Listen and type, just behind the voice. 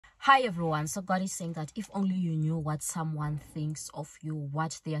Hi everyone. So God is saying that if only you knew what someone thinks of you,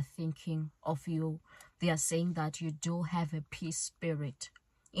 what they are thinking of you, they are saying that you do have a peace spirit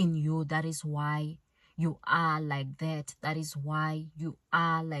in you. That is why you are like that. That is why you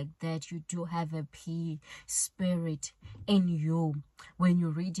are like that. You do have a peace spirit in you. When you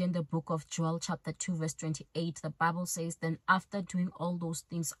read in the book of Joel chapter 2 verse 28, the Bible says, then after doing all those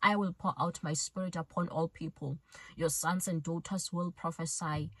things, I will pour out my spirit upon all people. Your sons and daughters will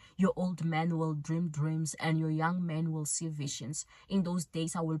prophesy. Your old men will dream dreams, and your young men will see visions. In those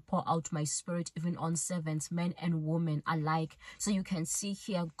days, I will pour out my spirit even on servants, men and women alike. So you can see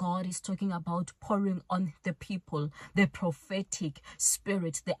here, God is talking about pouring on the people, the prophetic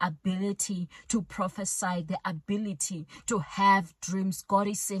spirit, the ability to prophesy, the ability to have dreams. God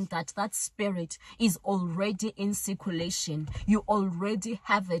is saying that that spirit is already in circulation. You already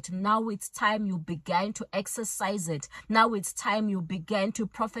have it. Now it's time you begin to exercise it. Now it's time you begin to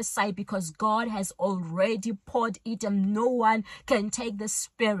prophesy, because God has already poured it and no one can take the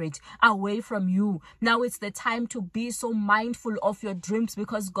spirit away from you. Now it's the time to be so mindful of your dreams,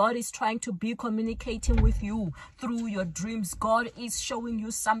 because God is trying to be communicating with you through your dreams. God is showing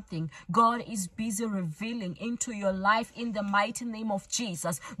you something. God is busy revealing into your life in the mighty name of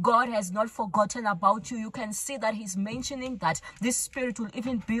Jesus. God has not forgotten about you. You can see that he's mentioning that this spirit will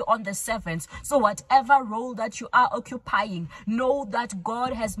even be on the servants. So whatever role that you are occupying, know that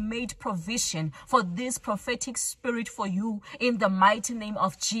God has made provision for this prophetic spirit for you in the mighty name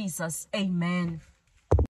of Jesus. Amen.